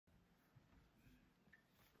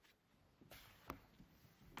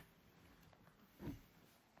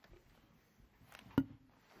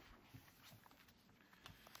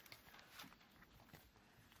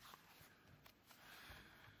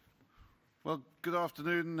Well, good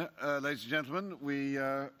afternoon, ladies and gentlemen. We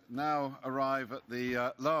now arrive at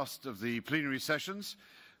the last of the plenary sessions.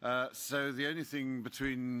 So the only thing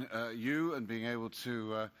between you and being able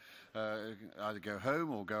to either go home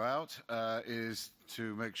or go out is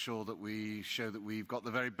to make sure that we show that we've got the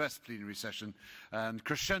very best plenary session and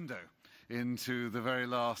crescendo into the very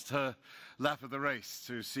last lap of the race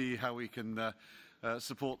to see how we can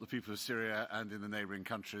support the people of Syria and in the neighbouring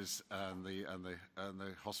countries and the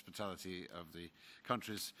hospitality of the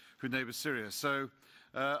countries who neighbour Syria. So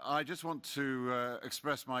I just want to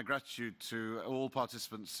express my gratitude to all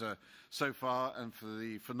participants so far and for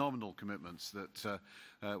the phenomenal commitments that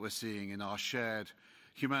we're seeing in our shared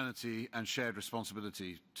humanity and shared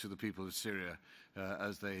responsibility to the people of Syria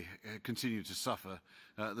as they continue to suffer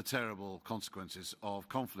the terrible consequences of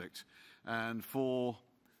conflict, and for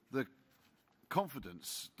the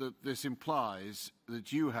confidence that this implies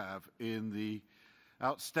that you have in the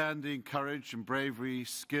outstanding courage and bravery,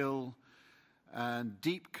 skill and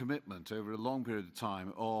deep commitment over a long period of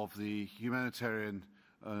time of the humanitarian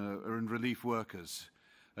and relief workers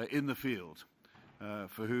in the field,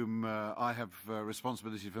 for whom I have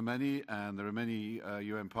responsibility for many, and there are many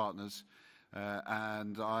UN partners,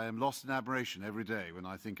 and I am lost in admiration every day when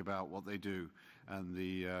I think about what they do and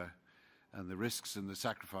the risks and the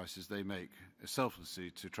sacrifices they make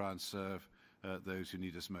selflessly to try and serve those who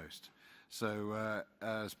need us most. So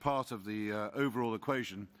as part of the overall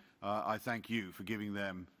equation, I thank you for giving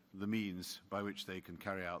them the means by which they can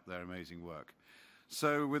carry out their amazing work.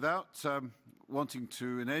 So without wanting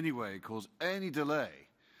to in any way cause any delay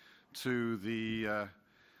to the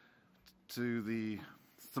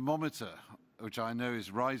thermometer, which I know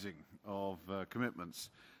is rising, of commitments,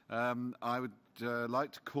 I would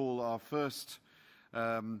like to call our first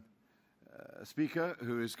speaker,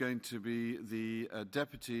 who is going to be the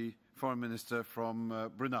Deputy Foreign Minister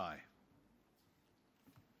from Brunei.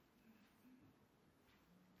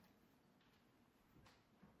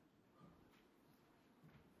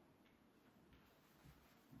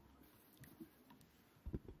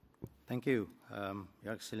 Thank you,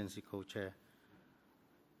 Your Excellency Co-Chair.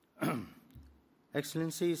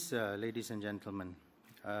 Excellencies, ladies and gentlemen,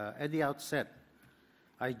 at the outset,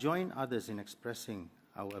 I join others in expressing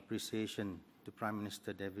our appreciation to Prime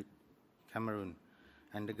Minister David Cameron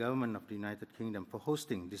and the Government of the United Kingdom for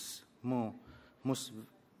hosting this most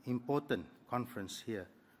important conference here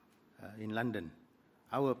in London.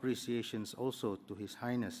 Our appreciations also to His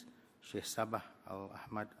Highness Sheikh Sabah Al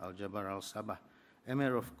Ahmad Al Jaber Al Sabah,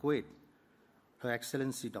 Emir of Kuwait, Her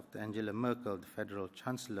Excellency Dr. Angela Merkel, the Federal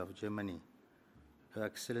Chancellor of Germany, Her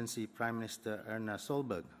Excellency Prime Minister Erna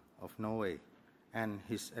Solberg of Norway, and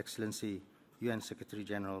His Excellency UN Secretary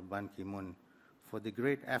General Ban Ki-moon for the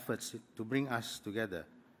great efforts to bring us together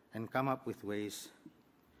and come up with ways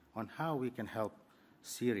on how we can help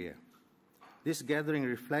Syria. This gathering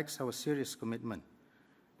reflects our serious commitment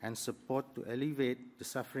and support to alleviate the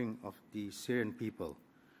suffering of the Syrian people,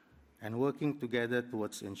 and working together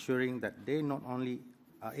towards ensuring that they not only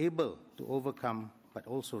are able to overcome but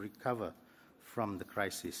also recover from the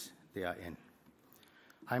crisis they are in.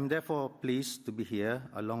 I am therefore pleased to be here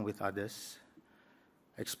along with others,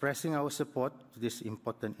 expressing our support to this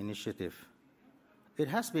important initiative. It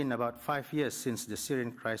has been about 5 years since the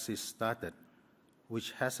Syrian crisis started,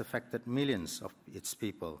 which has affected millions of its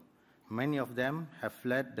people. Many of them have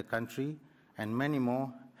fled the country, and many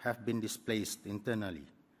more have been displaced internally.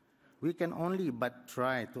 We can only but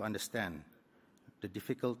try to understand the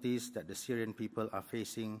difficulties that the Syrian people are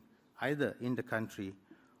facing either in the country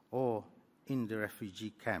or in the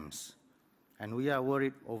refugee camps, and we are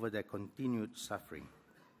worried over their continued suffering.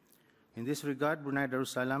 In this regard, Brunei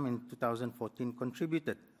Darussalam in 2014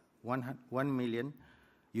 contributed $1 million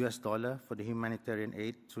for the humanitarian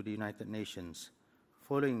aid through the United Nations,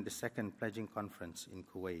 following the second pledging conference in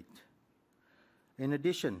Kuwait. In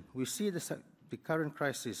addition, we see the current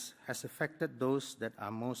crisis has affected those that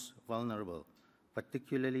are most vulnerable,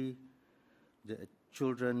 particularly the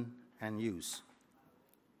children and youth,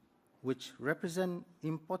 which represent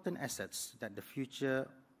important assets that the future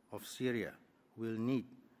of Syria will need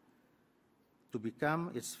to become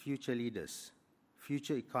its future leaders,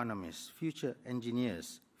 future economists, future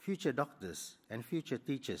engineers, future doctors, and future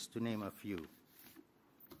teachers, to name a few.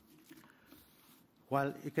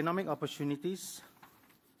 While economic opportunities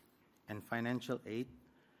and financial aid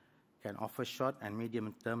can offer short and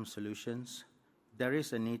medium-term solutions, there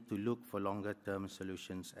is a need to look for longer-term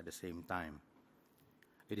solutions at the same time.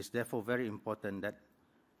 It is therefore very important that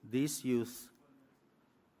these youth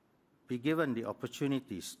be given the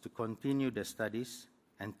opportunities to continue their studies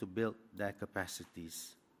and to build their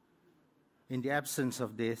capacities. In the absence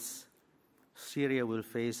of this, Syria will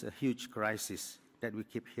face a huge crisis that we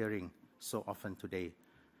keep hearing so often today,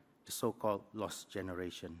 the so-called lost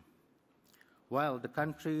generation. While the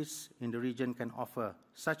countries in the region can offer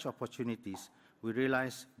such opportunities, we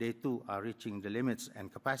realize they too are reaching the limits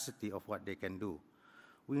and capacity of what they can do.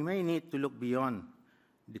 We may need to look beyond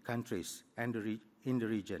the countries and in the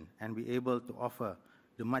region and be able to offer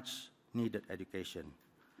the much-needed education.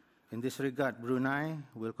 In this regard, Brunei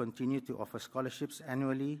will continue to offer scholarships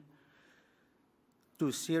annually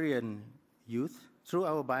to Syrian youth through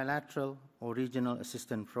our bilateral or regional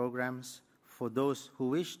assistance programs for those who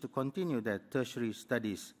wish to continue their tertiary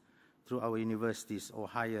studies through our universities or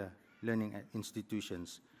higher learning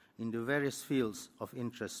institutions in the various fields of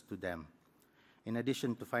interest to them. In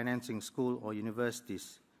addition to financing schools or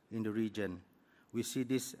universities in the region, we see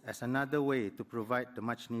this as another way to provide the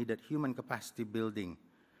much-needed human capacity building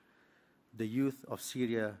the youth of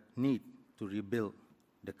Syria need to rebuild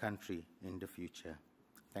the country in the future.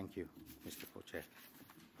 Thank you, Mr. Co-Chair.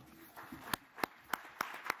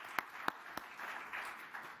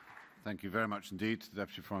 Thank you very much indeed to the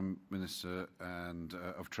Deputy Foreign Minister and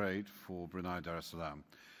of Trade for Brunei Darussalam.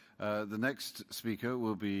 The next speaker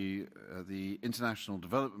will be the International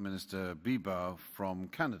Development Minister Bibao from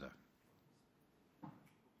Canada.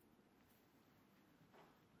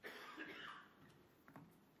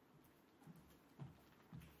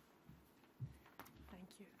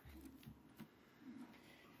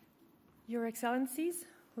 Your Excellencies,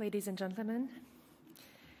 ladies and gentlemen,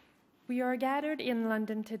 we are gathered in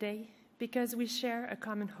London today because we share a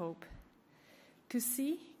common hope: to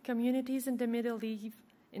see communities in the Middle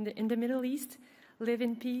East live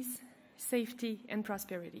in peace, safety, and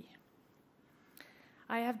prosperity.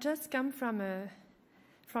 I have just come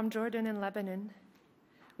from Jordan and Lebanon,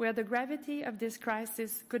 where the gravity of this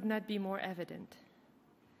crisis could not be more evident.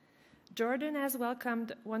 Jordan has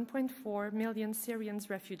welcomed 1.4 million Syrian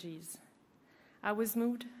refugees. I was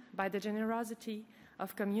moved by the generosity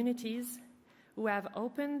of communities who have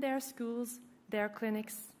opened their schools, their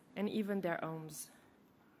clinics, and even their homes.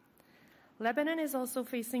 Lebanon is also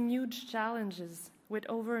facing huge challenges with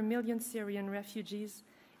over 1 million Syrian refugees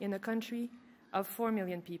in a country of 4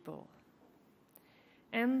 million people.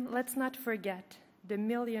 And let's not forget the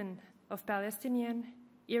million of Palestinian,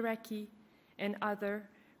 Iraqi, and other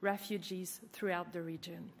refugees throughout the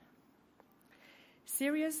region.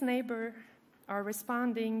 Syria's neighbors are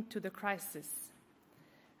responding to the crisis,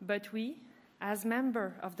 but we, as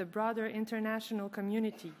members of the broader international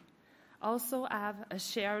community, also have a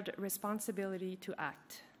shared responsibility to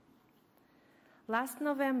act. Last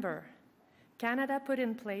November, Canada put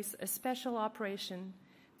in place a special operation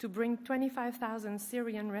to bring 25,000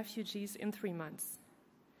 Syrian refugees in 3 months.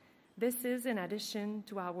 This is in addition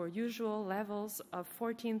to our usual levels of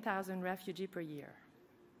 14,000 refugees per year.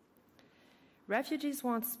 Refugees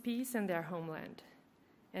want peace in their homeland,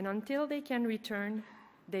 and until they can return,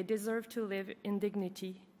 they deserve to live in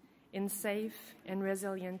dignity in safe and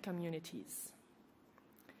resilient communities.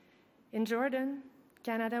 In Jordan,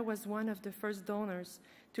 Canada was one of the first donors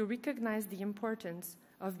to recognize the importance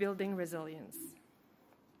of building resilience.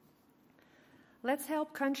 Let's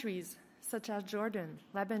help countries such as Jordan,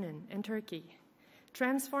 Lebanon, and Turkey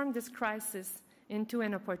transform this crisis into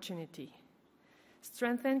an opportunity.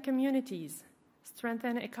 Strengthen communities,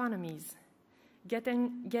 strengthen economies,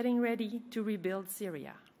 getting ready to rebuild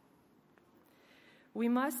Syria. We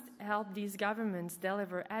must help these governments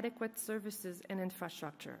deliver adequate services and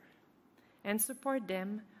infrastructure and support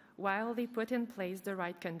them while they put in place the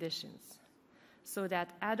right conditions so that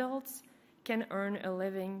adults can earn a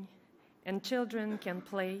living and children can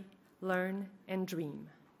play, learn, and dream,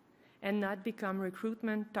 and not become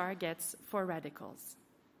recruitment targets for radicals.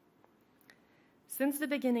 Since the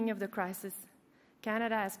beginning of the crisis,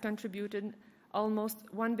 Canada has contributed almost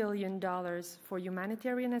 $1 billion for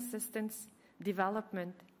humanitarian assistance,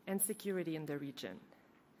 development, and security in the region.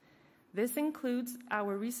 This includes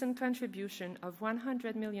our recent contribution of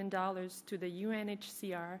 $100 million to the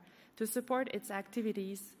UNHCR to support its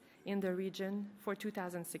activities in the region for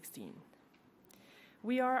 2016.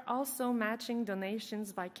 We are also matching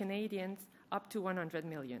donations by Canadians up to $100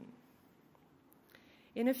 million.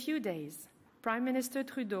 In a few days, Prime Minister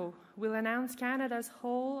Trudeau will announce Canada's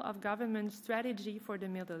whole-of-government strategy for the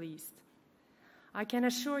Middle East. I can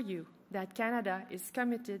assure you that Canada is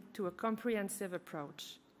committed to a comprehensive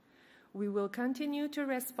approach. We will continue to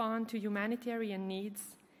respond to humanitarian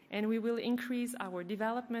needs, and we will increase our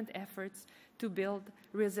development efforts to build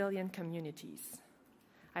resilient communities.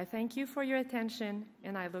 I thank you for your attention,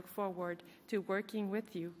 and I look forward to working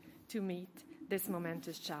with you to meet this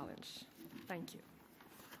momentous challenge. Thank you.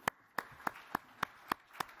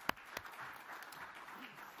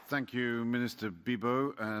 Thank you, Minister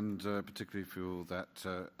Bibo, and particularly for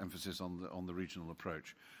that emphasis on the regional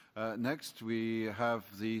approach. Next, we have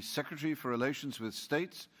the Secretary for Relations with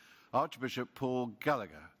States, Archbishop Paul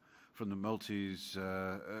Gallagher, from the Maltese.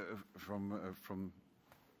 From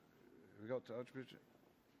we got to Archbishop.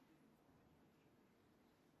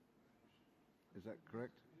 Is that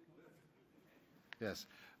correct? Yes.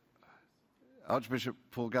 Archbishop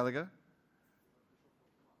Paul Gallagher.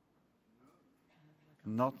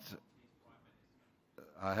 Not.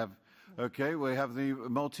 I have. Okay, we have the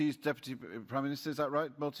Maltese Deputy Prime Minister. Is that right?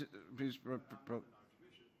 Please.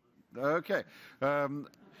 Okay.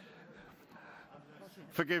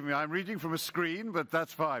 Forgive me, I'm reading from a screen, but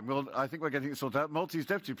that's fine. Well, I think we're getting it sorted out. Maltese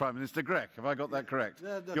Deputy Prime Minister Grech. Have I got that correct?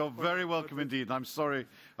 You're very welcome indeed. I'm sorry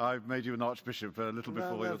I've made you an Archbishop a little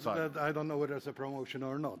before your time. I don't know whether it's a promotion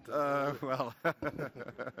or not. Well,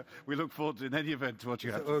 we look forward in any event to what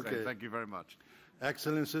you have to say. Thank you very much.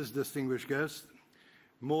 Excellencies, distinguished guests,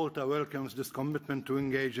 Malta welcomes this commitment to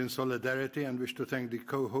engage in solidarity and wish to thank the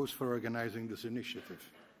co-host for organizing this initiative.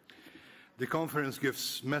 The conference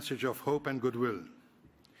gives a message of hope and goodwill.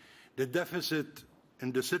 The deficit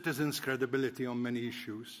in the citizens' credibility on many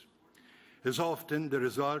issues is often the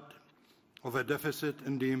result of a deficit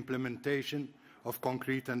in the implementation of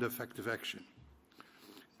concrete and effective action.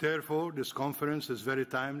 Therefore, this conference is very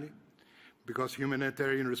timely because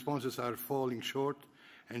humanitarian responses are falling short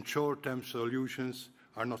and short-term solutions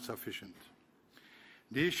are not sufficient.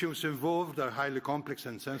 The issues involved are highly complex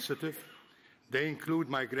and sensitive. They include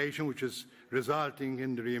migration, which is resulting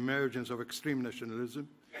in the re-emergence of extreme nationalism,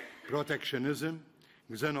 protectionism,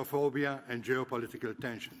 xenophobia, and geopolitical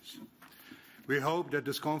tensions. We hope that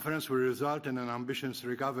this conference will result in an ambitious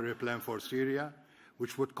recovery plan for Syria,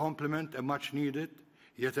 which would complement a much-needed,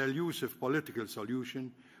 yet elusive political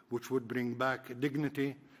solution, which would bring back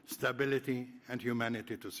dignity, stability, and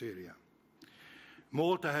humanity to Syria.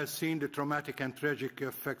 Malta has seen the traumatic and tragic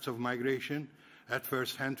effects of migration at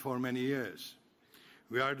first hand for many years.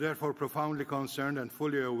 We are therefore profoundly concerned and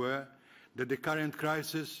fully aware that the current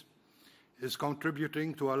crisis is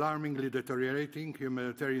contributing to alarmingly deteriorating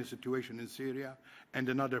humanitarian situation in Syria and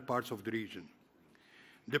in other parts of the region.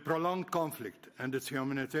 The prolonged conflict and its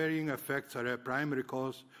humanitarian effects are a primary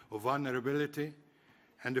cause of vulnerability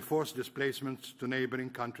and the forced displacements to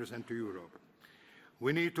neighboring countries and to Europe.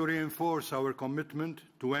 We need to reinforce our commitment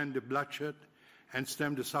to end the bloodshed and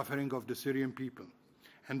stem the suffering of the Syrian people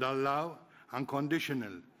and allow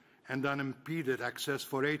unconditional and unimpeded access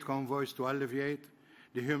for aid convoys to alleviate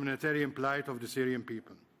the humanitarian plight of the Syrian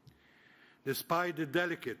people. Despite the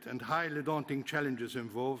delicate and highly daunting challenges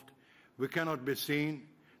involved, we cannot be seen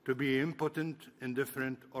to be impotent,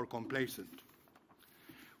 indifferent, or complacent.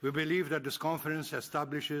 We believe that this conference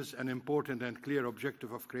establishes an important and clear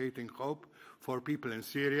objective of creating hope for people in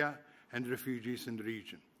Syria and refugees in the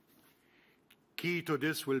region. Key to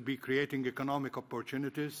this will be creating economic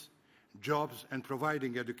opportunities, jobs, and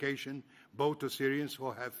providing education, both to Syrians who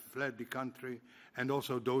have fled the country and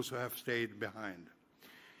also those who have stayed behind.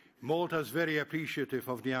 Malta is very appreciative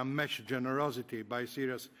of the unmatched generosity by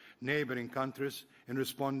Syria's neighboring countries in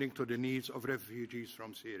responding to the needs of refugees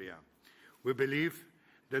from Syria. We believe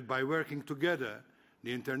that by working together,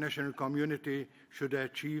 the international community should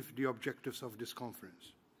achieve the objectives of this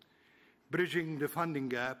conference. Bridging the funding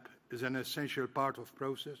gap is an essential part of the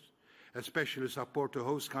process, especially support to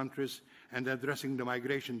host countries and addressing the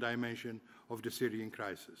migration dimension of the Syrian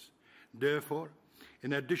crisis. Therefore,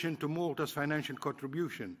 in addition to Malta's financial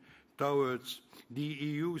contribution towards the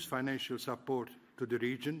EU's financial support to the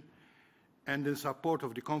region and in support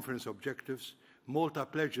of the conference objectives, Malta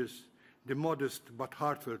pledges the modest but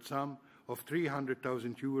heartfelt sum of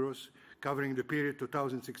 300,000 euros covering the period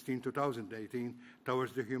 2016-2018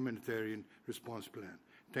 towards the humanitarian response plan.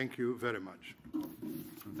 Thank you very much.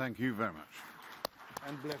 Thank you very much.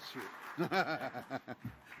 And bless you.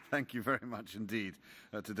 Thank you very much indeed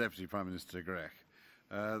to Deputy Prime Minister Grech.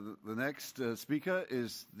 The next speaker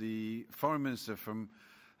is the Foreign Minister from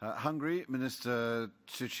Hungary, Minister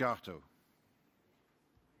Cicciarto.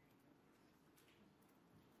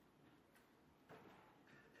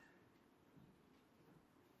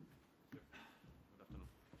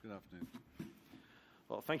 Good afternoon.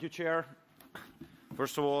 Well, thank you, Chair.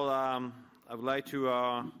 First of all, I would like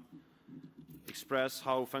to express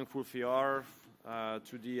how thankful we are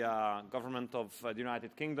to the government of the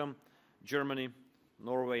United Kingdom, Germany,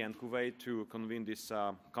 Norway and Kuwait to convene this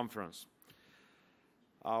conference.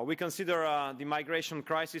 We consider the migration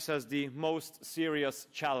crisis as the most serious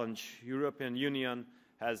challenge the European Union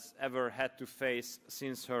has ever had to face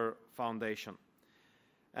since her foundation.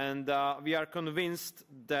 And we are convinced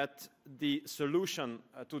that the solution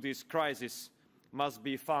to this crisis must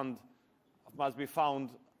be found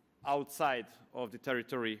outside of the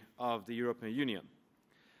territory of the European Union.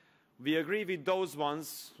 We agree with those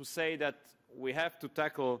ones who say that we have to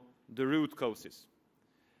tackle the root causes.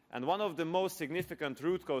 And one of the most significant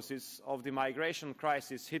root causes of the migration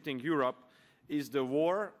crisis hitting Europe is the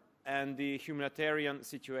war and the humanitarian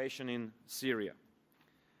situation in Syria.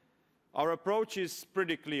 Our approach is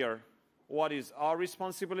pretty clear: what is our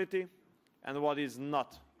responsibility and what is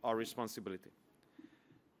not our responsibility.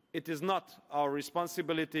 It is not our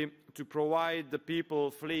responsibility to provide the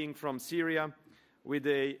people fleeing from Syria with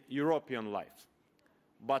a European life,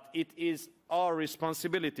 but it is our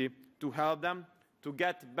responsibility to help them to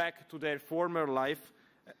get back to their former life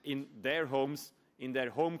in their homes, in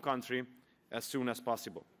their home country, as soon as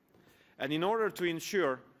possible. And in order to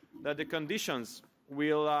ensure that the conditions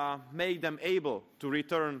will make them able to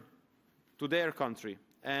return to their country,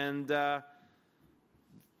 and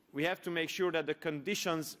we have to make sure that the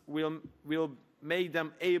conditions will make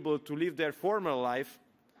them able to live their former life,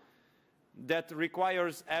 that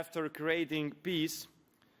requires, after creating peace,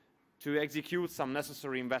 to execute some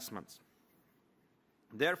necessary investments.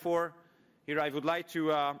 Therefore, here I would like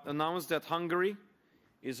to announce that Hungary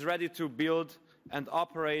is ready to build and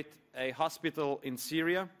operate a hospital in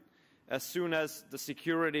Syria as soon as the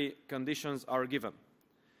security conditions are given.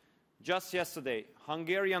 Just yesterday,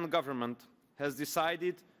 Hungarian government has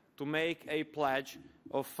decided to make a pledge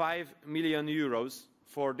of 5 million euros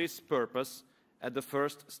for this purpose at the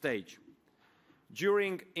first stage.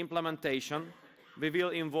 During implementation, we will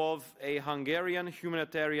involve a Hungarian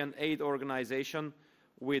humanitarian aid organization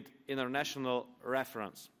with international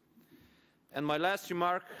reference. And my last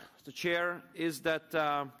remark, Mr. Chair, is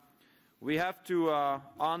that we have to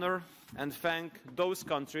honor and thank those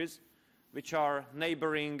countries which are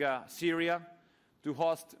neighboring Syria to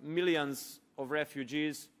host millions of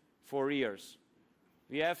refugees for years.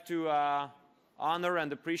 We have to honor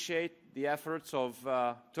and appreciate the efforts of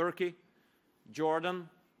Turkey, Jordan,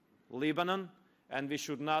 Lebanon, and we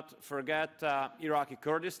should not forget Iraqi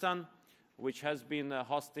Kurdistan, which has been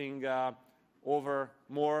hosting over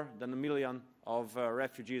more than 1 million of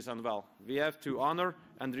refugees as well. We have to honor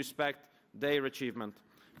and respect their achievement.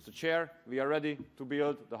 Mr. Chair, we are ready to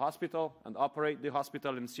build the hospital and operate the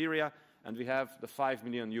hospital in Syria, and we have the 5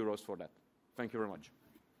 million euros for that. Thank you very much.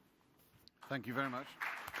 Thank you very much.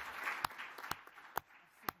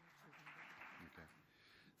 Okay.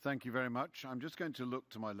 Thank you very much. I'm just going to look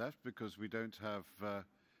to my left because we don't have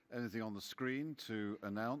anything on the screen to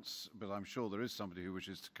announce, but I'm sure there is somebody who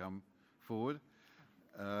wishes to come forward.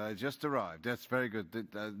 Just arrived. That's very good.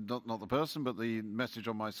 Not the person, but the message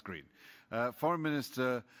on my screen. Foreign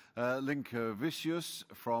Minister Linkevicius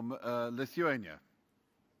from Lithuania.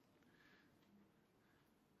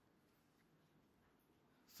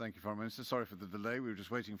 Thank you, Foreign Minister. Sorry for the delay. We were just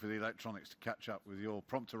waiting for the electronics to catch up with your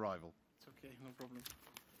prompt arrival. It's okay, no problem.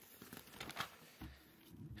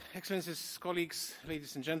 Excellencies, colleagues,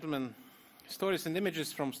 ladies and gentlemen, stories and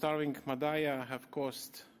images from starving Madaya have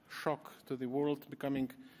caused shock to the world, becoming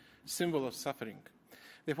a symbol of suffering.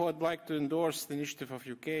 Therefore, I'd like to endorse the initiative of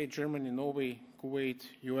UK, Germany, Norway, Kuwait,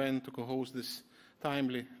 UN to co-host this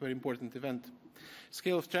timely, very important event. The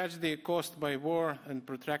scale of tragedy caused by war and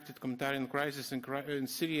protracted humanitarian crisis in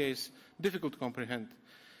Syria is difficult to comprehend.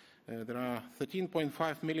 There are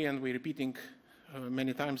 13.5 million, we're repeating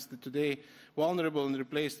many times today, vulnerable and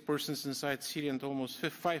replaced persons inside Syria, and almost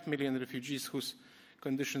 5 million refugees whose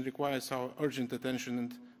condition requires our urgent attention,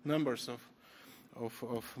 and numbers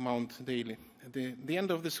of mount daily. The end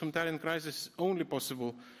of this humanitarian crisis is only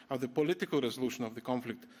possible of the political resolution of the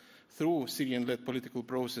conflict through Syrian-led political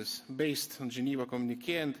process based on Geneva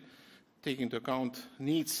Communiqué and taking into account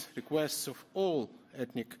needs, requests of all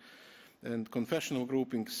ethnic and confessional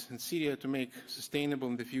groupings in Syria to make sustainable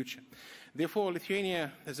in the future. Therefore,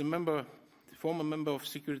 Lithuania, as a former member of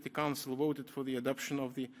Security Council, voted for the adoption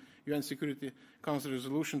of the UN Security Council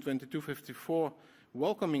Resolution 2254,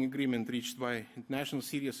 welcoming agreement reached by International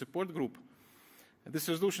Syria Support Group. This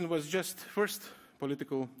resolution was just the first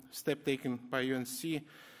political step taken by UNC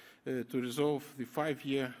to resolve the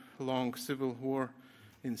 5-year-long civil war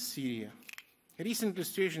in Syria. Recently, the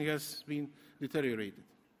situation has been deteriorated.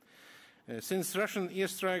 Since Russian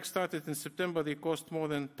airstrikes started in September, they caused more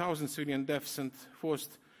than 1,000 civilian deaths and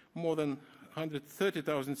forced more than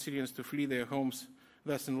 130,000 Syrians to flee their homes,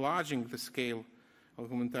 thus enlarging the scale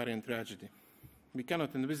of humanitarian tragedy. We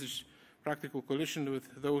cannot envisage practical coalition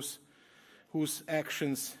with those whose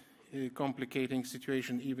actions complicating the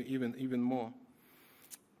situation even more.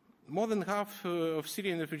 More than half of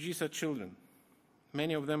Syrian refugees are children.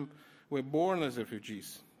 Many of them were born as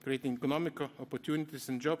refugees. creating economic opportunities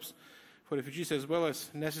and jobs for refugees, as well as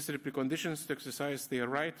necessary preconditions to exercise their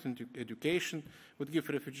right to education, would give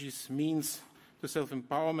refugees means to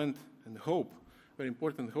self-empowerment and hope, very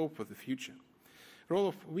important hope for the future. The role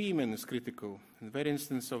of women is critical in the very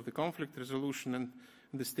instance of the conflict resolution and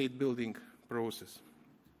the state-building process.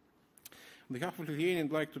 On behalf of Lithuania,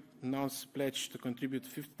 I'd like to announce a pledge to contribute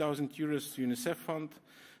 50,000 euros to UNICEF fund,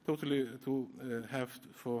 totally to have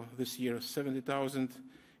for this year 70,000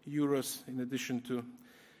 euros in addition to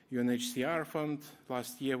UNHCR fund.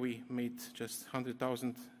 Last year we made just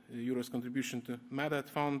 100,000 euros contribution to MADAT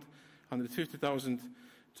fund, 150,000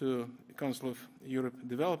 to Council of Europe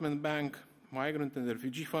Development Bank, Migrant and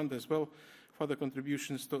Refugee Fund as well, further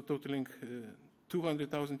contributions totaling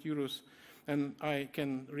 200,000 euros. And I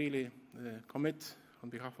can really commit on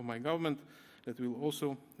behalf of my government that we will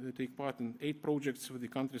also take part in 8 projects with the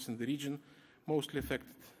countries in the region, mostly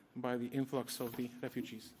affected by the influx of the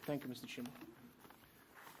refugees. Thank you, Mr. Chairman.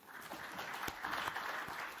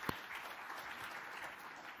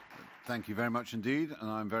 Thank you very much indeed, and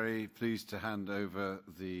I'm very pleased to hand over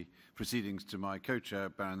the proceedings to my co-chair,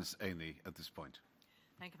 Baroness Ainley, at this point.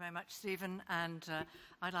 Thank you very much, Stephen, and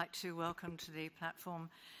I'd like to welcome to the platform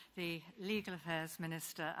the Legal Affairs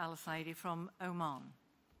Minister Al-Saidi from Oman.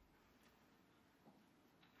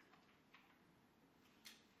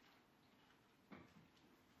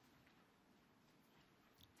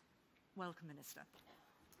 Welcome, Minister.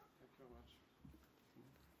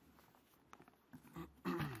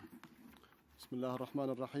 بسم الله الرحمن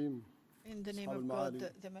الرحيم. In the name of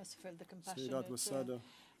God, the merciful, the compassionate,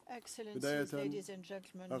 Excellencies, ladies and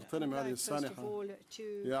gentlemen, أغتنم هذه السانحة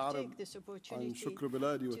لأعرب عن شكر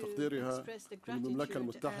بلادي وتقديرها للمملكة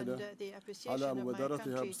المتحدة على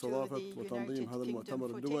مبادرتها باستضافة وتنظيم هذا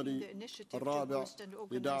المؤتمر الدولي الرابع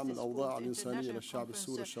لدعم الأوضاع الإنسانية للشعب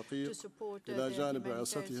السوري الشقيق، إلى جانب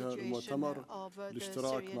رئاستها المؤتمر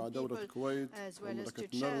بالاشتراك مع دولة الكويت ومملكة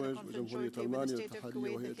النرويج وجمهورية ألمانيا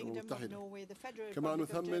الاتحادية وهيئة الأمم المتحدة. كما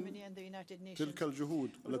نثمن تلك الجهود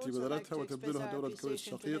التي بذلتها وتبذلها دولة الكويت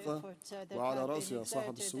الشقيقة، وعلى رأسها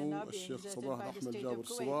صاحب السمو الشيخ صباح أحمد جابر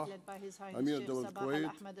الصباح أمير دولة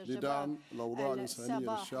الكويت لدعم الأوضاع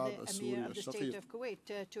الإنسانية للشعب السوري الشقيق،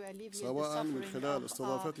 سواء من خلال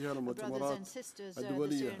استضافتها للمؤتمرات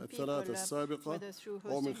الدولية الثلاثة السابقة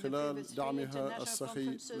أو من خلال دعمها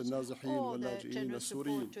السخي للنازحين واللاجئين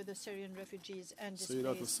السوريين.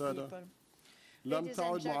 سيدات السادة، لم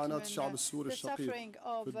تعد معاناة الشعب السوري الشقيق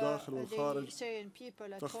في الداخل والخارج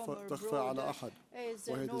تخفى على أحد،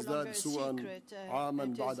 وهي تزداد سوءا عاما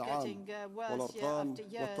بعد عام، والأرقام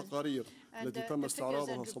والتقارير التي تم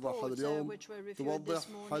استعراضها صباح هذا اليوم توضح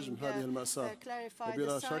حجم هذه المأساة.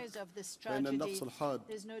 وبلا شك فإن النقص الحاد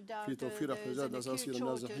في توفير الاحتياجات الأساسية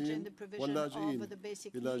للنازحين واللاجئين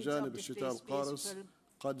إلى جانب الشتاء القارس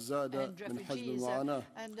قد زاد من حجم المعاناة،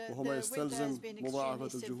 وهو ما يستلزم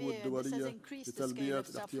مضاعفة الجهود الدولية لتلبية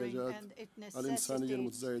الاحتياجات الإنسانية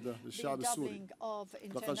المتزايدة للشعب السوري.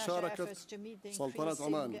 لقد شاركت سلطنة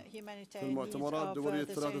عمان في المؤتمرات الدولية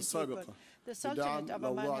الثلاثة السابقة لدعم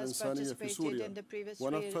الأوضاع الإنسانية في سوريا،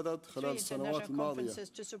 ونفذت خلال السنوات الماضية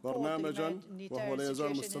برنامجا وهو لا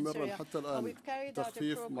يزال مستمرا حتى الآن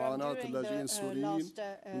تخفيف معاناة اللاجئين السوريين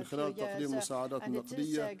من خلال تقديم المساعدات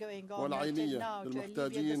النقدية والعينية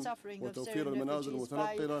للمحتاجين وتوفير المنازل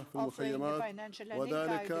المتنقلة في المخيمات،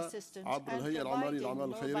 وذلك عبر الهيئة العمانية للأعمال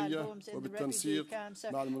الخيرية وبالتنسيق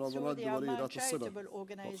مع المنظمات الدولية ذات الصلة.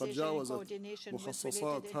 وقد جاوزت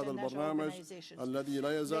مخصصات هذا البرنامج الذي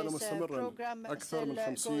لا يزال مستمرا أكثر من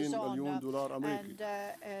 50 مليون دولار أمريكي.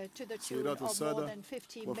 سيدات السادة،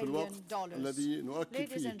 وفي الوقت الذي نؤكد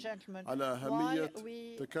فيه على أهمية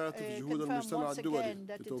تكاتف جهود المجتمع الدولي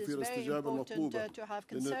لتوفير الاستجابة المطلوبة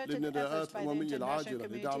للنداءات الأممية العاجلة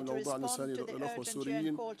لدعم الأوضاع الإنسانية للأخوة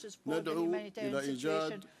السوريين، ندعو إلى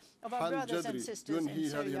إيجاد حل جذري ينهي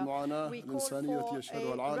هذه المعاناة الإنسانية التي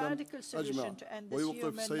يشهدها العالم أجمع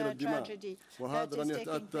ويوقف سيل الدماء، وهذا لن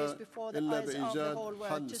يتأتى إلا بإيجاد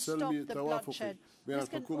حل سلمي توافقي بين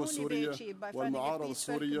الحكومة السورية والمعارضة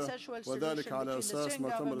السورية، وذلك على أساس ما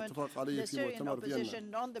تم الاتفاق عليه في مؤتمر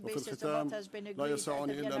فيينا. وفي الختام لا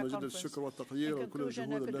يسعني إلا أن أجدد الشكر والتقدير لكل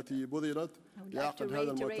الجهود التي بذلت لعقد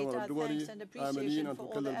هذا المؤتمر الدولي، آملين أن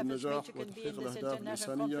تكلل بالنجاح وتحقيق الأهداف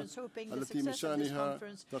الإنسانية التي من شأنها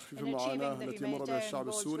تخفيف المعاناة التي مر بها الشعب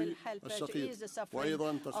السوري الشقيق،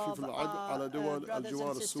 وأيضا تخفيف العبء على دول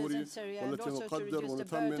الجوار السوري، والتي نقدر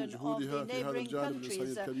ونثمن جهودها في هذا الجانب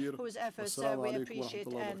الإنساني الكبير. والسلام عليكم ورحمة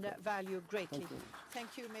الله وبركاته.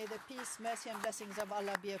 Thank you. May the peace, mercy and blessings of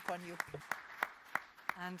Allah be upon you.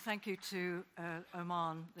 And thank you to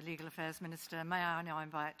Oman, the Legal Affairs Minister. May I now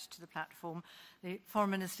invite to the platform the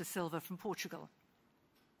Foreign Minister Silva from Portugal.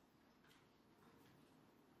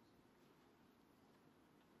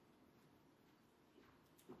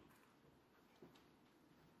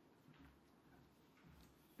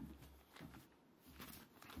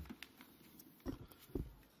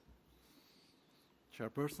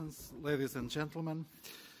 Chairpersons, ladies and gentlemen,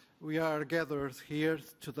 we are gathered here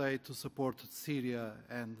today to support Syria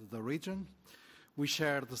and the region. We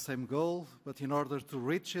share the same goal, but in order to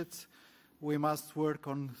reach it, we must work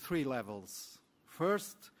on 3 levels.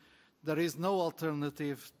 First, there is no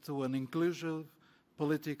alternative to an inclusive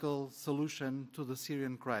political solution to the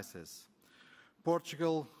Syrian crisis.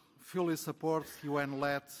 Portugal fully supports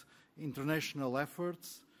UN-led international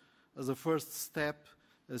efforts. As a first step,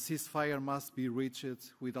 a ceasefire must be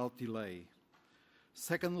reached without delay.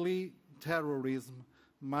 Secondly, terrorism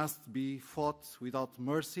must be fought without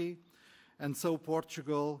mercy, and so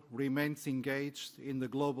Portugal remains engaged in the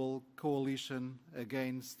global coalition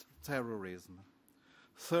against terrorism.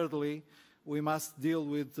 Thirdly, we must deal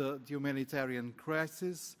with the humanitarian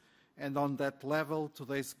crisis, and on that level,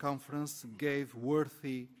 today's conference gave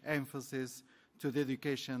worthy emphasis to the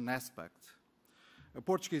education aspect. A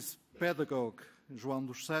Portuguese pedagogue, João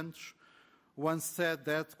dos Santos, once said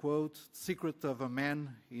that, quote, "The secret of a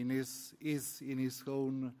man is in his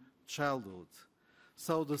own childhood."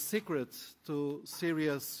 So the secret to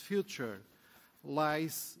Syria's future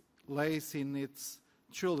lies in its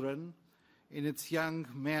children, in its young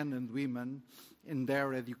men and women, in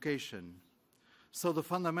their education. So the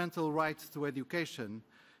fundamental right to education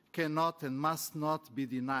cannot and must not be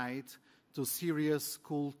denied to Syria's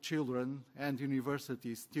school children and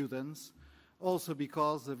university students, also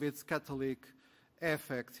because of its Catholic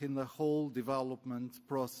effect in the whole development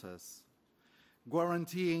process.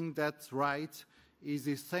 Guaranteeing that right is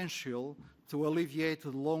essential to alleviate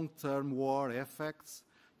the long-term war effects,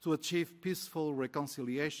 to achieve peaceful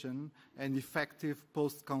reconciliation and effective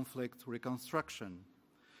post-conflict reconstruction.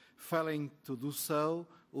 Failing to do so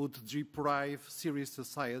would deprive Syrian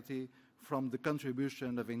society from the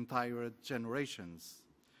contribution of entire generations.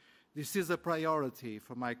 This is a priority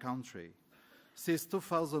for my country. Since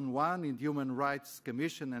 2001 in the Human Rights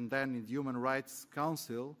Commission and then in the Human Rights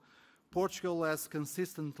Council, Portugal has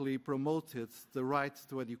consistently promoted the right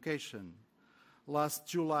to education. Last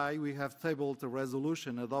July, we have tabled a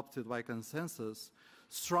resolution adopted by consensus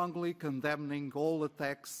strongly condemning all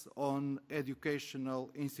attacks on educational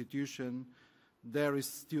institutions, their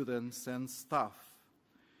students and staff.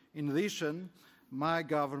 In addition, my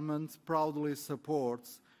government proudly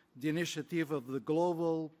supports the initiative of the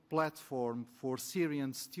Global Platform for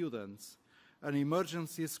Syrian Students, an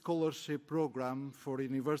emergency scholarship program for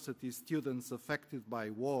university students affected by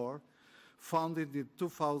war, founded in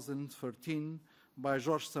 2013 by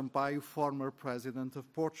Jorge Sampaio, former President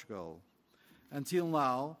of Portugal. Until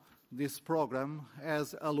now, this program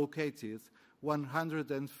has allocated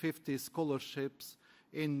 150 scholarships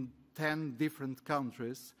in 10 different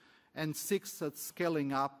countries and seeks at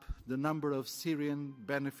scaling up the number of Syrian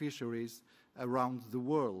beneficiaries around the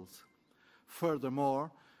world.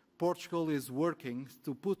 Furthermore, Portugal is working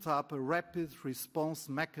to put up a rapid response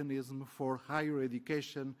mechanism for higher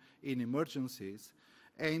education in emergencies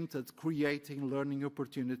aimed at creating learning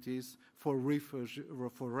opportunities for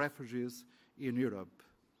refugees in Europe.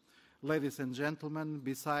 Ladies and gentlemen,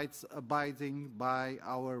 besides abiding by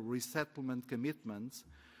our resettlement commitments,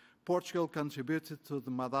 Portugal contributed to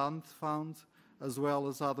the Madad Fund, as well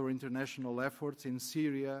as other international efforts in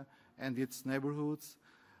Syria and its neighborhoods,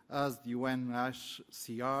 as the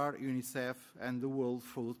UNHCR, UNICEF, and the World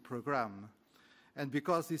Food Programme. And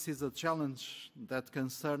because this is a challenge that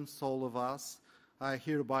concerns all of us, I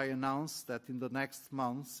hereby announce that in the next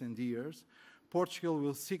months and years, Portugal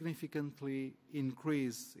will significantly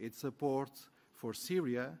increase its support for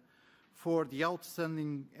Syria, for the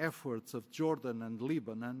outstanding efforts of Jordan and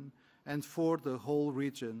Lebanon, and for the whole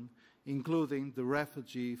region, including the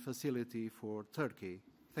refugee facility for Turkey.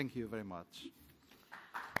 Thank you very much.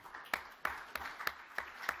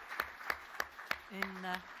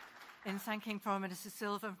 In thanking Foreign Minister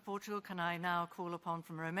Silva of Portugal, can I now call upon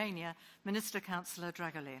from Romania, Minister Councillor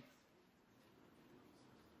Dragoli.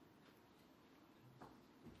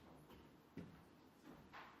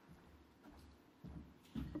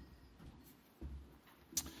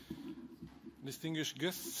 Distinguished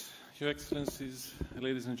guests, Your Excellencies,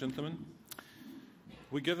 ladies and gentlemen,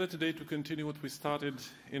 we gather today to continue what we started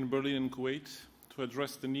in Berlin and Kuwait, to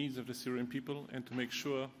address the needs of the Syrian people and to make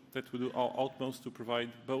sure that we do our utmost to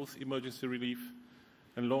provide both emergency relief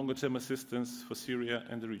and longer-term assistance for Syria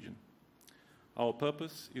and the region. Our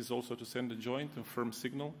purpose is also to send a joint and firm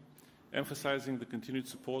signal, emphasizing the continued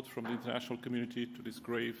support from the international community to this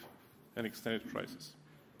grave and extended crisis.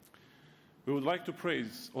 We would like to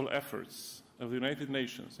praise all efforts of the United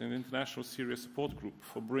Nations and the International Syria Support Group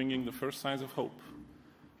for bringing the first signs of hope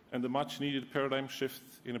and the much-needed paradigm shift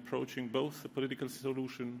in approaching both the political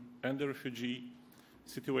solution and the refugee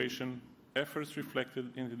situation efforts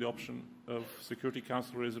reflected in the adoption of Security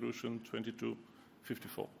Council Resolution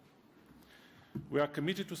 2254. We are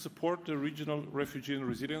committed to support the Regional Refugee and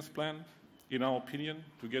Resilience Plan. In our opinion,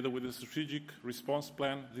 together with the Strategic Response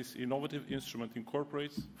Plan, this innovative instrument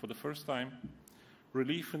incorporates, for the first time,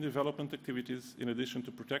 relief and development activities in addition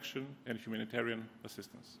to protection and humanitarian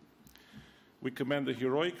assistance. We commend the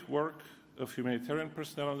heroic work of humanitarian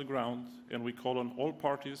personnel on the ground, and we call on all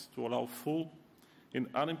parties to allow full and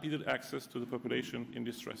unimpeded access to the population in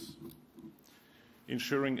distress.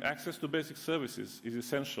 Ensuring access to basic services is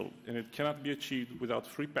essential, and it cannot be achieved without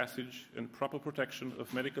free passage and proper protection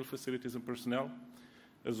of medical facilities and personnel,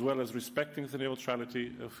 as well as respecting the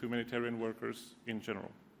neutrality of humanitarian workers in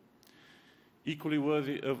general. Equally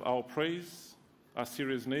worthy of our praise are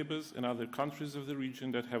Syria's neighbors and other countries of the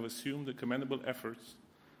region that have assumed the commendable efforts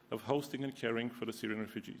of hosting and caring for the Syrian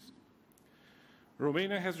refugees.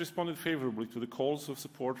 Romania has responded favorably to the calls of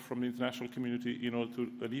support from the international community in order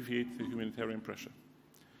to alleviate the humanitarian pressure.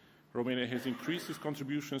 Romania has increased its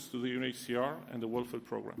contributions to the UNHCR and the Welfare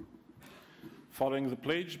Programme. Following the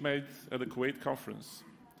pledge made at the Kuwait conference,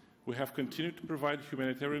 we have continued to provide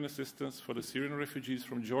humanitarian assistance for the Syrian refugees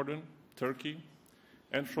from Jordan, Turkey,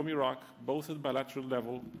 and from Iraq, both at bilateral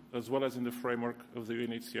level as well as in the framework of the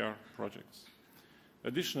UNHCR projects.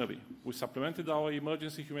 Additionally, we supplemented our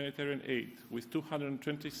emergency humanitarian aid with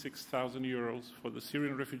 226,000 euros for the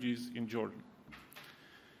Syrian refugees in Jordan.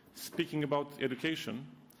 Speaking about education,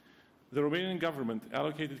 the Romanian government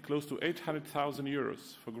allocated close to 800,000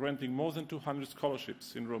 euros for granting more than 200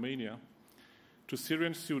 scholarships in Romania to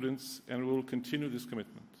Syrian students, and we will continue this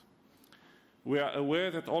commitment. We are aware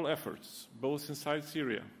that all efforts, both inside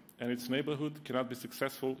Syria and its neighborhood, cannot be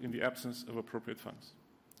successful in the absence of appropriate funds.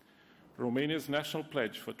 Romania's national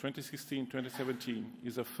pledge for 2016-2017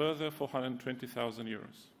 is a further 420,000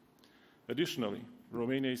 euros. Additionally,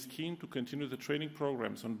 Romania is keen to continue the training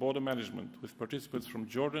programs on border management with participants from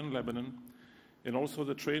Jordan and Lebanon, and also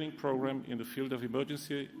the training program in the field of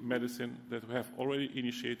emergency medicine that we have already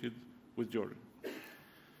initiated with Jordan.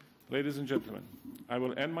 Ladies and gentlemen, I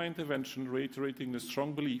will end my intervention reiterating the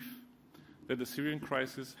strong belief that the Syrian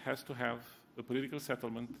crisis has to have a political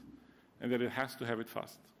settlement and that it has to have it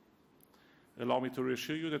fast. Allow me to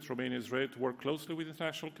reassure you that Romania is ready to work closely with the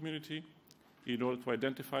international community in order to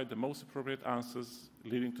identify the most appropriate answers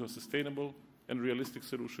leading to a sustainable and realistic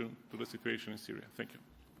solution to the situation in Syria. Thank you.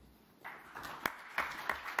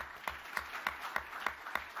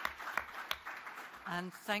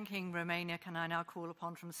 And thanking Romania, can I now call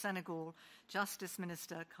upon from Senegal, Justice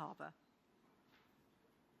Minister Kaba.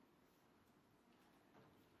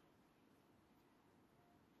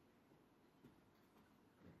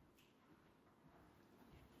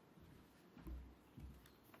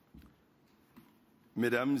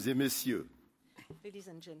 Mesdames et Messieurs, Ladies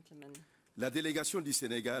and gentlemen, la délégation du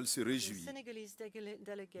Sénégal se réjouit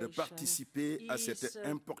de participer à cette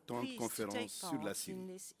importante conférence sur la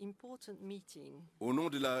Syrie. Au nom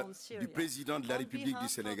du président de la République du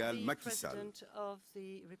Sénégal, Macky Sall,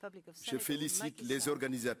 je félicite les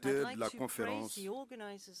organisateurs de la conférence,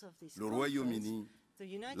 le Royaume-Uni,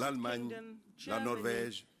 l'Allemagne, la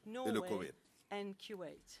Norvège et le Koweït.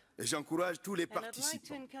 Et j'encourage tous les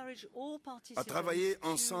participants à travailler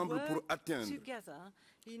ensemble pour atteindre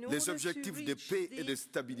les objectifs de paix et de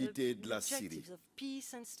stabilité de la Syrie.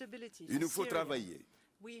 Il nous faut travailler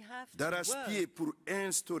d'arrache-pied pour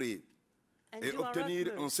instaurer et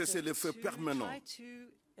obtenir un cessez-le-feu permanent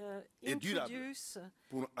et durable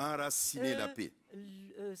pour enraciner la paix.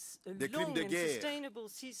 Des crimes de guerre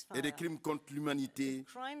et des crimes contre l'humanité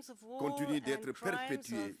continuent d'être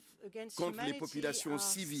perpétués contre les populations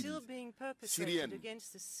civiles syriennes,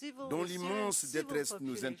 dont l'immense détresse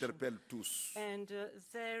nous interpelle tous.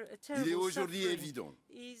 Il est aujourd'hui évident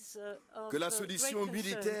que la solution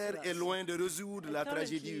militaire est loin de résoudre la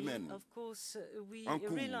tragédie humaine en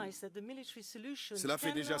cours. Cela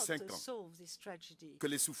fait déjà 5 ans que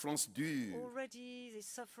les souffrances durent.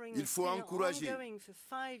 Il faut encourager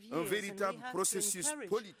un véritable processus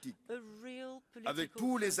politique avec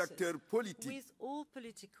tous les acteurs politiques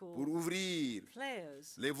pour ouvrir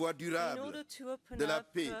les voies durables de la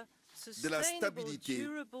paix, de la stabilité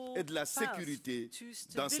et de la sécurité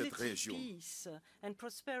dans cette région.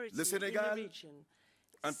 Le Sénégal,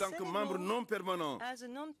 en tant que membre non permanent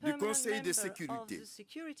du Conseil de sécurité,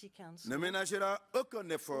 ne ménagera aucun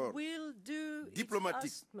effort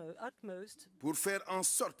diplomatique pour faire en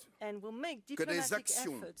sorte que des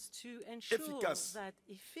actions efficaces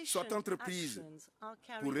soient entreprises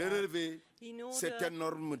pour relever cet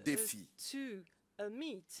énorme défi.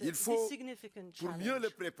 Il faut, pour mieux le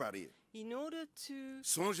préparer,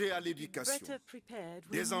 songer à l'éducation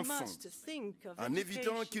des enfants en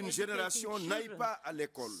évitant qu'une génération n'aille pas à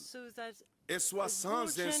l'école et soit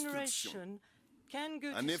sans instruction.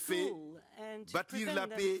 En effet, bâtir la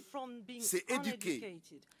paix, c'est éduquer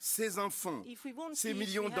ces enfants, ces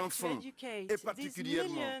millions d'enfants, et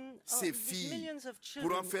particulièrement ces filles,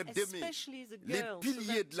 pour en faire d'aimer les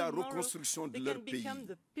piliers de la reconstruction de leur pays.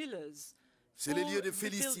 C'est le lieu de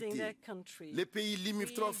féliciter les pays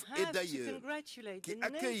limitrophes et d'ailleurs qui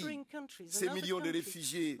accueillent ces millions de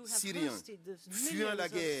réfugiés syriens fuyant la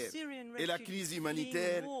guerre et la crise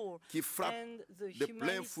humanitaire qui frappe de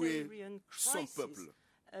plein fouet son peuple.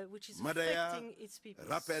 Madaya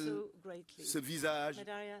rappelle ce visage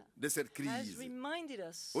de cette crise.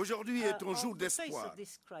 Aujourd'hui est un jour d'espoir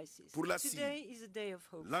pour la Syrie.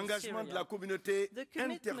 L'engagement de la communauté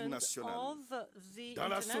internationale dans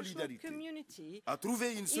la solidarité a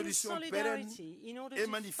trouvé une solution pérenne et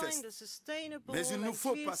manifeste. Mais il nous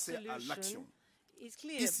faut passer à l'action.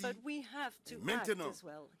 Ici et maintenant,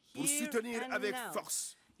 pour soutenir avec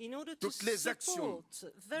force toutes les actions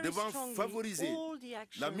devant favoriser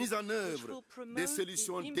la mise en œuvre des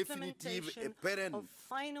solutions définitives et pérennes,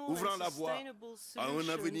 ouvrant la voie à un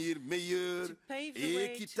avenir meilleur et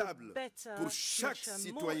équitable pour chaque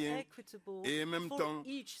citoyen et en même temps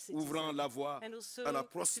ouvrant la voie à la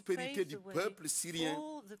prospérité du peuple syrien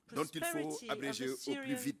dont il faut abréger au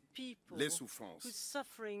plus vite les souffrances.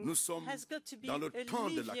 Nous sommes dans le temps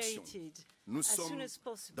de l'action. Nous sommes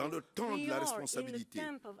dans le temps de la responsabilité.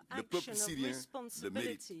 Le peuple syrien le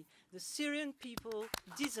mérite. The Syrian people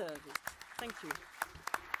deserve it. Thank you.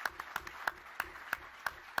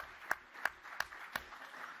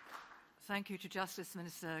 Thank you to Justice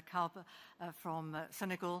Minister Kalba from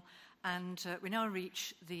Senegal. And we now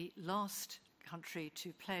reach the last country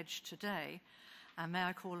to pledge today. And may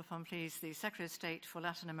I call upon, please, the Secretary of State for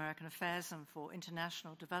Latin American Affairs and for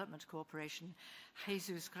International Development Cooperation,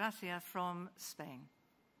 Jesus Gracia from Spain.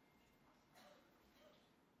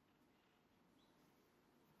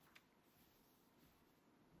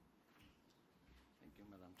 Thank you,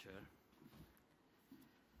 Madam Chair.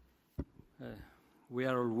 We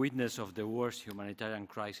are all witness of the worst humanitarian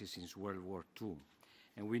crisis since World War II,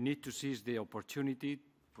 and we need to seize the opportunity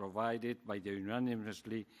provided by the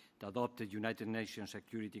unanimously adopted United Nations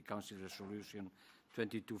Security Council Resolution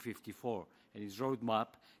 2254 and its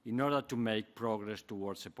roadmap in order to make progress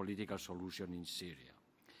towards a political solution in Syria.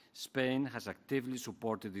 Spain has actively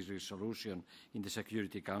supported this resolution in the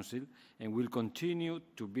Security Council and will continue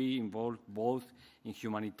to be involved both in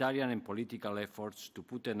humanitarian and political efforts to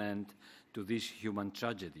put an end to this human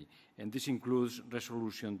tragedy, and this includes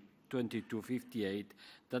Resolution 2258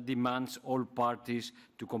 that demands all parties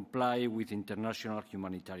to comply with international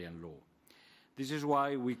humanitarian law. This is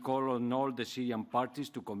why we call on all the Syrian parties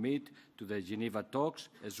to commit to the Geneva talks,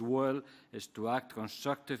 as well as to act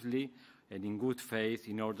constructively and in good faith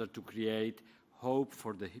in order to create hope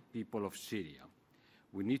for the people of Syria.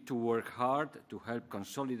 We need to work hard to help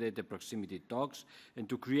consolidate the proximity talks and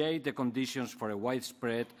to create the conditions for a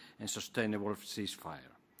widespread and sustainable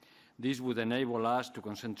ceasefire. This would enable us to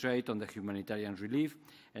concentrate on the humanitarian relief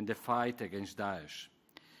and the fight against Daesh.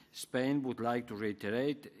 Spain would like to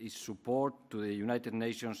reiterate its support to the United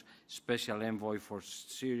Nations Special Envoy for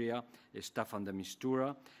Syria, Staffan de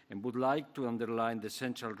Mistura, and would like to underline the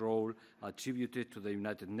central role attributed to the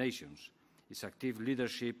United Nations. Its active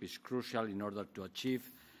leadership is crucial in order to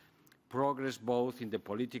achieve progress both in the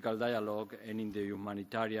political dialogue and in the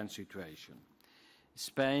humanitarian situation.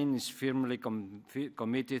 Spain is firmly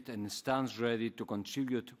committed and stands ready to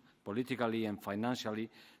contribute politically and financially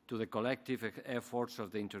to the collective efforts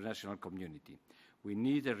of the international community. We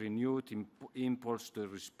need a renewed impulse to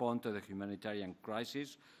respond to the humanitarian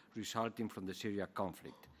crisis resulting from the Syria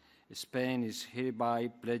conflict. Spain is hereby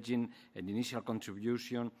pledging an initial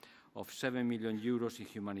contribution of €7 million in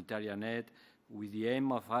humanitarian aid with the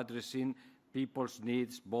aim of addressing people's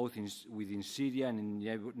needs both within Syria and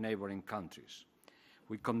in neighboring countries.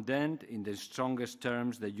 We condemn in the strongest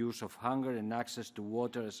terms the use of hunger and access to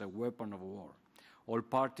water as a weapon of war. All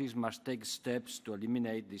parties must take steps to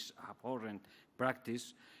eliminate this abhorrent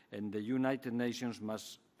practice, and the United Nations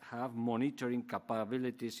must have monitoring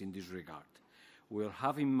capabilities in this regard. We will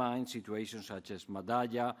have in mind situations such as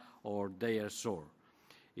Madaya or Deir Zor.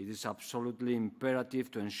 It is absolutely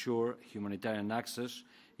imperative to ensure humanitarian access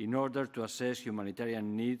in order to assess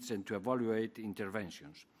humanitarian needs and to evaluate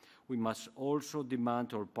interventions. We must also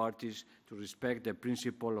demand all parties to respect the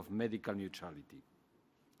principle of medical neutrality.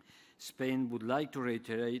 Spain would like to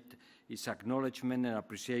reiterate its acknowledgement and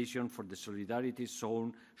appreciation for the solidarity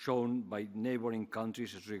shown by neighboring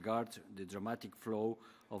countries as regards the dramatic flow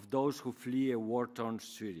of those who flee a war-torn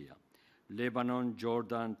Syria. Lebanon,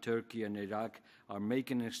 Jordan, Turkey, and Iraq are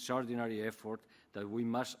making an extraordinary effort that we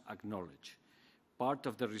must acknowledge. Part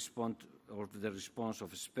of the response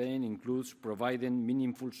of Spain includes providing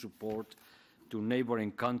meaningful support to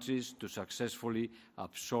neighboring countries to successfully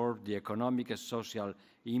absorb the economic and social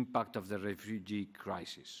impact of the refugee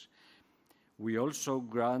crisis. We also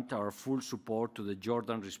grant our full support to the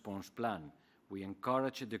Jordan Response Plan. We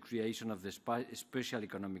encourage the creation of the special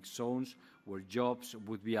economic zones where jobs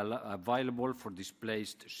would be available for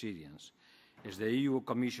displaced Syrians. As the EU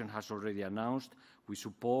Commission has already announced, we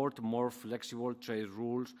support more flexible trade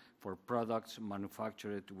rules for products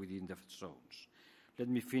manufactured within the zones. Let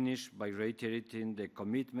me finish by reiterating the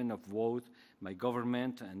commitment of both my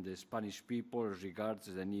government and the Spanish people as regards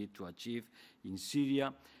the need to achieve in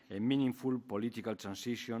Syria a meaningful political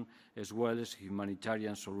transition as well as a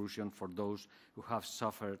humanitarian solution for those who have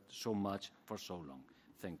suffered so much for so long.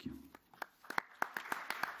 Thank you.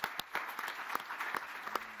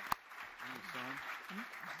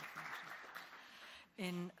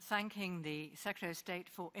 In thanking the Secretary of State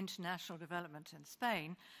for International Development in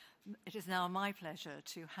Spain, it is now my pleasure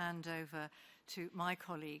to hand over to my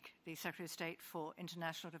colleague, the Secretary of State for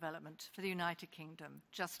International Development for the United Kingdom,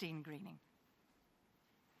 Justine Greening.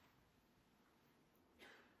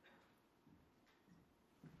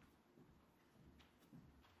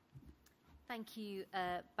 Thank you,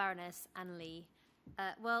 Baroness Anneli.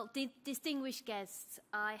 Distinguished guests,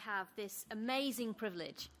 I have this amazing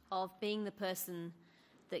privilege of being the person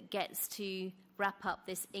that gets to wrap up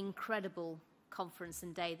this incredible conference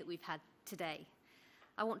and day that we've had today.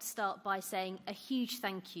 I want to start by saying a huge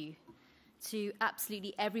thank you to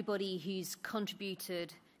absolutely everybody who's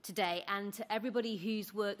contributed today and to everybody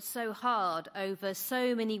who's worked so hard over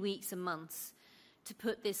so many weeks and months to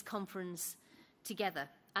put this conference together.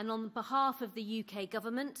 And on behalf of the UK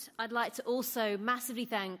government, I'd like to also massively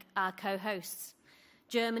thank our co-hosts,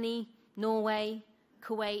 Germany, Norway,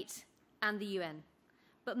 Kuwait, and the UN.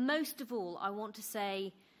 But most of all, I want to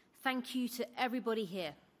say thank you to everybody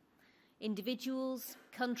here, individuals,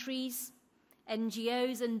 countries,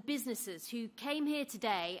 NGOs, and businesses who came here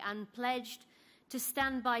today and pledged to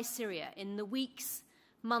stand by Syria in the weeks,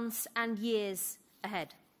 months, and years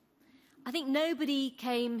ahead. I think nobody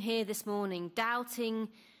came here this morning doubting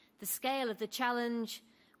the scale of the challenge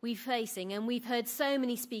we're facing, and we've heard so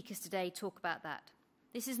many speakers today talk about that.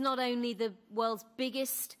 This is not only the world's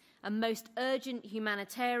biggest and most urgent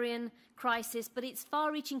humanitarian crisis, but its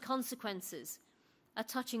far-reaching consequences are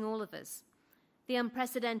touching all of us. The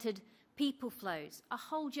unprecedented people flows, a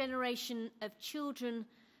whole generation of children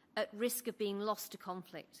at risk of being lost to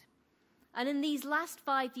conflict. And in these last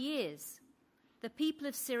 5 years, the people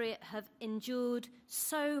of Syria have endured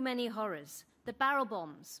so many horrors. The barrel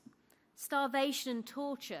bombs, starvation and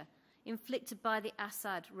torture inflicted by the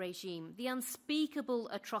Assad regime, the unspeakable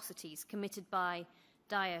atrocities committed by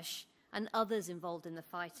Daesh and others involved in the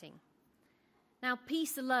fighting. Now,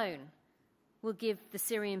 peace alone will give the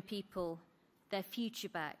Syrian people their future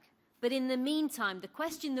back. But in the meantime, the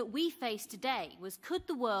question that we face today was, could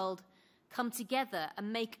the world come together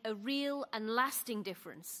and make a real and lasting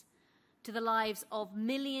difference to the lives of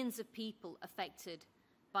millions of people affected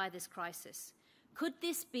by this crisis? Could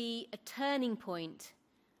this be a turning point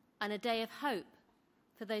and a day of hope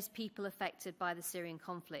for those people affected by the Syrian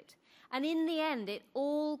conflict? And in the end, it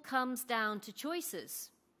all comes down to choices.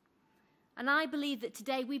 And I believe that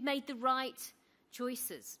today we've made the right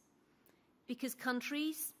choices because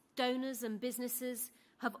countries, donors, and businesses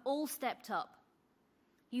have all stepped up.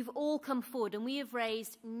 You've all come forward, and we have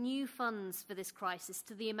raised new funds for this crisis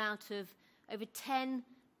to the amount of over $10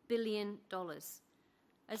 billion.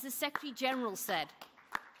 As the Secretary General said,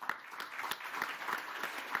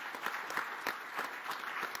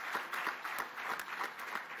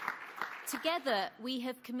 together we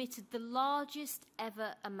have committed the largest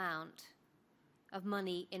ever amount of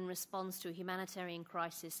money in response to a humanitarian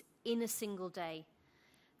crisis in a single day.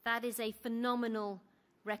 That is a phenomenal,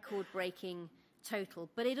 record-breaking total,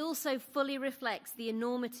 but it also fully reflects the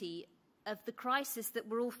enormity of the crisis that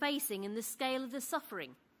we're all facing and the scale of the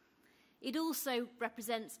suffering. It also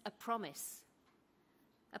represents a promise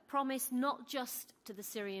not just to the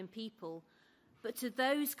Syrian people, but to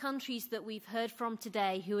those countries that we've heard from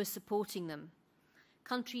today who are supporting them.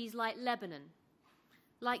 Countries like Lebanon,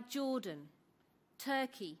 like Jordan,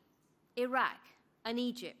 Turkey, Iraq, and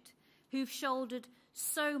Egypt, who've shouldered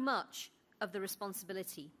so much of the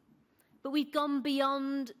responsibility. But we've gone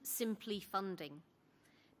beyond simply funding,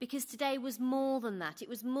 Because today was more than that. It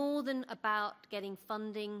was more than about getting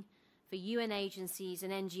funding for UN agencies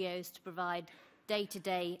and NGOs to provide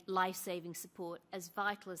day-to-day life-saving support, as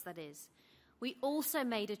vital as that is. We also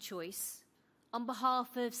made a choice on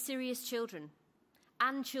behalf of Syria's children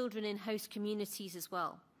and children in host communities as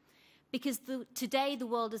well. Because today the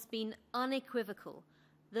world has been unequivocal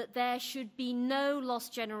that there should be no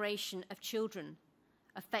lost generation of children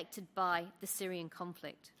affected by the Syrian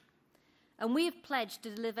conflict. And we have pledged to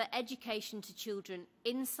deliver education to children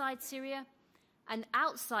inside Syria and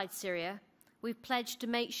outside Syria. We've pledged to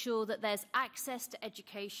make sure that there's access to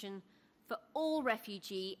education for all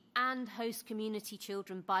refugee and host community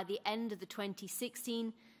children by the end of the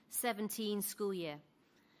 2016-17 school year.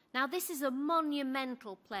 Now, this is a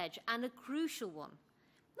monumental pledge and a crucial one,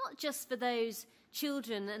 not just for those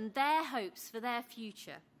children and their hopes for their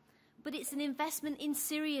future, but it's an investment in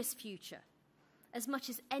Syria's future as much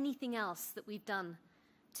as anything else that we've done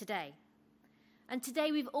today. And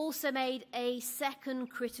today we've also made a second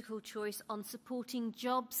critical choice on supporting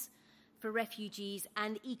jobs for refugees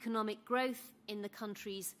and economic growth in the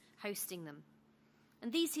countries hosting them.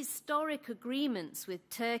 And these historic agreements with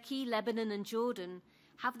Turkey, Lebanon and Jordan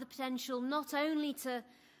have the potential not only to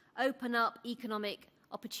open up economic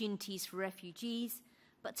opportunities for refugees,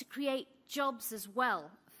 but to create jobs as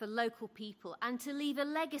well for local people and to leave a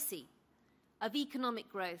legacy of economic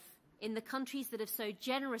growth in the countries that have so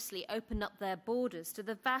generously opened up their borders to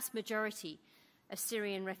the vast majority of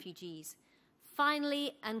Syrian refugees.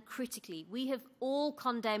 Finally and critically, we have all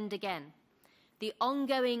condemned again the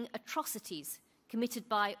ongoing atrocities committed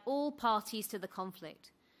by all parties to the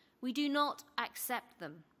conflict. We do not accept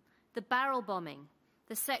them. The barrel bombing,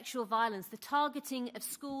 the sexual violence, the targeting of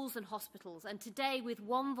schools and hospitals, and today with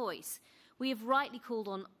one voice, we have rightly called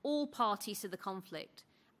on all parties to the conflict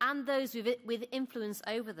and those with influence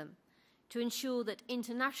over them to ensure that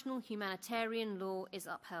international humanitarian law is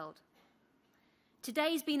upheld.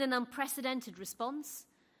 Today has been an unprecedented response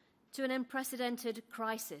to an unprecedented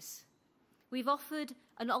crisis. We've offered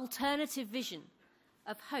an alternative vision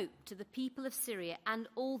of hope to the people of Syria and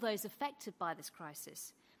all those affected by this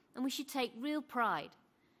crisis, and we should take real pride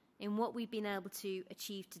in what we've been able to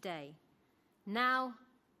achieve today. Now,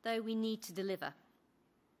 though, we need to deliver.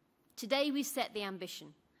 Today we've set the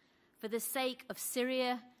ambition. For the sake of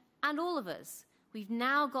Syria and all of us, we've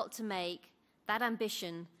now got to make that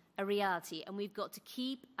ambition a reality, and we've got to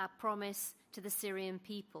keep our promise to the Syrian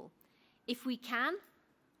people. If we can,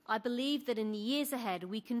 I believe that in the years ahead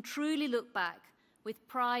we can truly look back with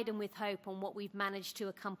pride and with hope on what we've managed to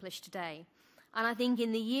accomplish today. And I think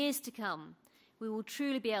in the years to come, we will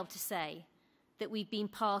truly be able to say that we've been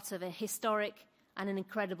part of a historic and an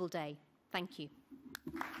incredible day. Thank you.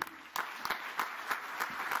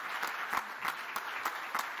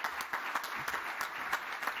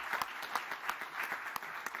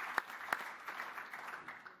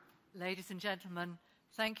 Ladies and gentlemen,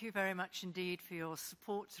 thank you very much indeed for your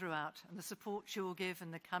support throughout and the support you will give in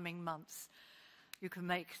the coming months. You can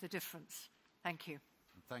make the difference. Thank you.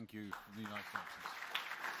 Thank you, the United Nations.